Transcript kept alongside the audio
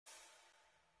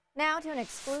Now to an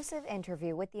exclusive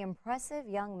interview with the impressive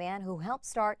young man who helped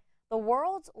start the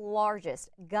world's largest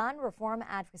gun reform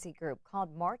advocacy group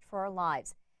called March for Our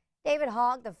Lives. David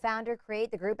Hogg, the founder, created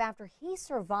the group after he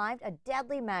survived a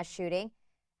deadly mass shooting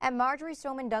at Marjorie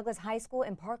Stoneman Douglas High School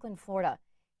in Parkland, Florida.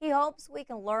 He hopes we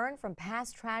can learn from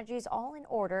past tragedies, all in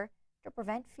order to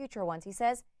prevent future ones. He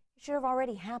says it should have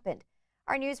already happened.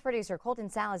 Our news producer Colton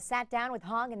Salaz sat down with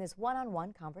Hogg in this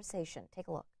one-on-one conversation. Take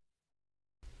a look.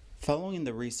 Following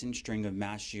the recent string of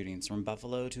mass shootings from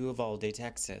Buffalo to Uvalde,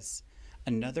 Texas,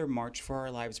 another March for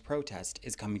Our Lives protest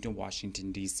is coming to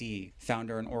Washington, D.C.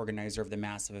 Founder and organizer of the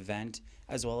massive event,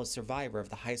 as well as survivor of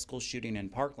the high school shooting in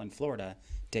Parkland, Florida,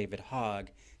 David Hogg,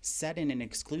 said in an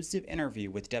exclusive interview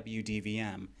with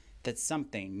WDVM that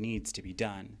something needs to be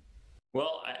done.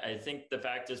 Well, I think the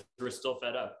fact is we're still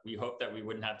fed up. We hope that we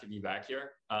wouldn't have to be back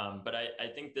here. But I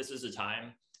think this is a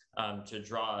time to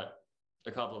draw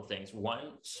a couple of things.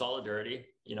 One, solidarity,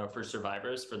 for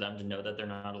survivors, for them to know that they're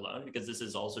not alone, because this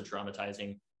is also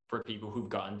traumatizing for people who've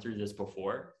gone through this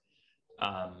before.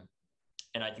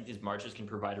 And I think these marches can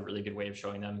provide a really good way of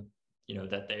showing them,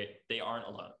 that they aren't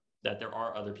alone, that there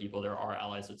are other people, there are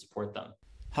allies that support them.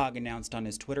 Hogg announced on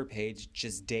his Twitter page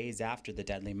just days after the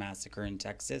deadly massacre in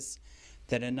Texas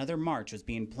that another march was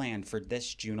being planned for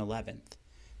this June 11th.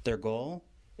 Their goal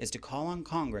is to call on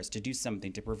Congress to do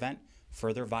something to prevent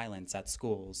further violence at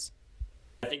schools.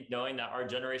 I think knowing that our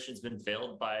generation's been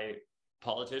failed by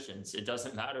politicians, it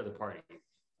doesn't matter the party,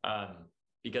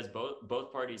 because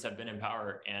both parties have been in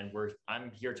power, and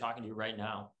I'm here talking to you right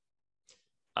now.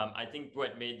 I think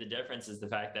what made the difference is the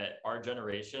fact that our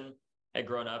generation had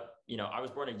grown up. I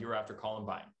was born a year after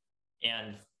Columbine,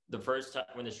 and the first time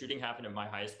when the shooting happened at my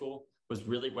high school was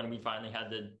really when we finally had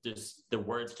the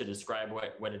words to describe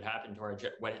what had happened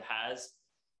to what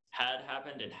had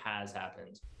happened and has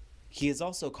happened. He is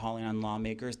also calling on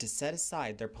lawmakers to set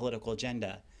aside their political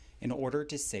agenda in order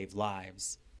to save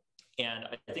lives. And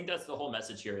I think that's the whole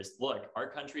message here is, look, our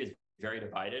country is very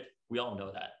divided. We all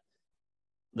know that.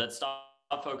 Let's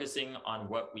stop focusing on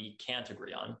what we can't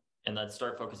agree on, and let's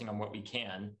start focusing on what we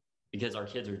can, because our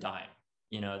kids are dying.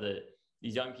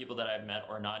 These young people that I've met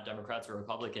are not Democrats or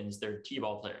Republicans. They're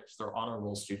T-ball players. They're honor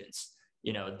roll students.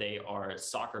 They are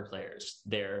soccer players.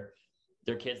 They're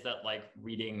kids that like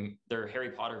reading. They're Harry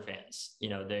Potter fans.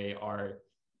 They are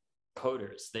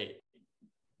coders. They're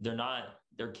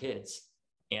kids.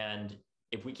 And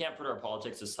if we can't put our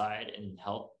politics aside and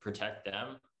help protect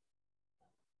them,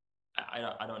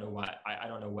 I don't know why. I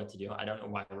don't know what to do. I don't know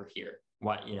why we're here.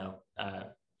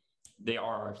 They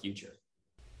are our future.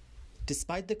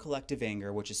 Despite the collective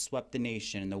anger which has swept the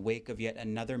nation in the wake of yet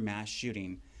another mass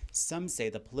shooting, some say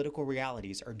the political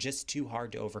realities are just too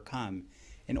hard to overcome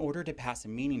in order to pass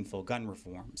meaningful gun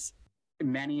reforms.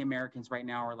 Many Americans right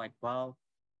now are like, well,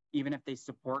 even if they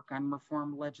support gun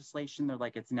reform legislation, they're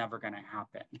like, it's never going to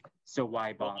happen. So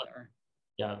why bother?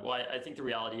 Yeah, well, I think the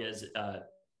reality is,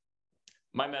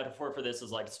 my metaphor for this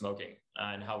is like smoking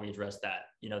and how we address that.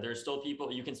 There's still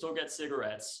people, you can still get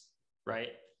cigarettes, right?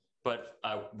 But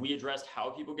we addressed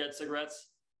how people get cigarettes,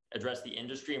 addressed the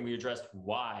industry, and we addressed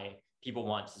why people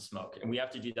want to smoke. And we have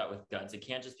to do that with guns. It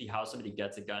can't just be how somebody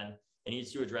gets a gun. It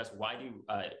needs to address why do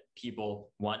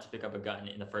people want to pick up a gun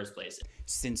in the first place.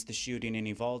 Since the shooting in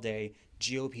Uvalde,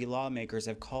 GOP lawmakers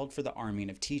have called for the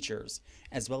arming of teachers,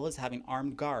 as well as having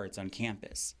armed guards on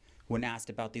campus. When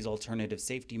asked about these alternative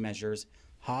safety measures,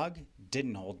 Hogg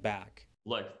didn't hold back.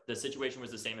 Look, the situation was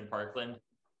the same in Parkland,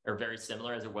 or very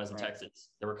similar as it was in Texas.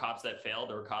 There were cops that failed.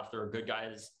 There were good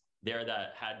guys there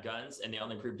that had guns, and they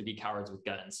only proved to be cowards with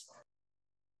guns.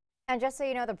 And just so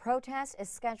you know, the protest is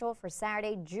scheduled for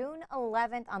Saturday, June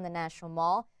 11th on the National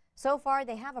Mall. So far,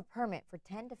 they have a permit for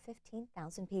 10,000 to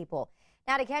 15,000 people.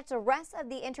 Now, to catch the rest of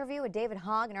the interview with David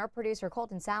Hogg and our producer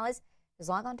Colton Salaz, just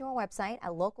log on to our website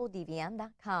at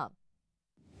localdvm.com.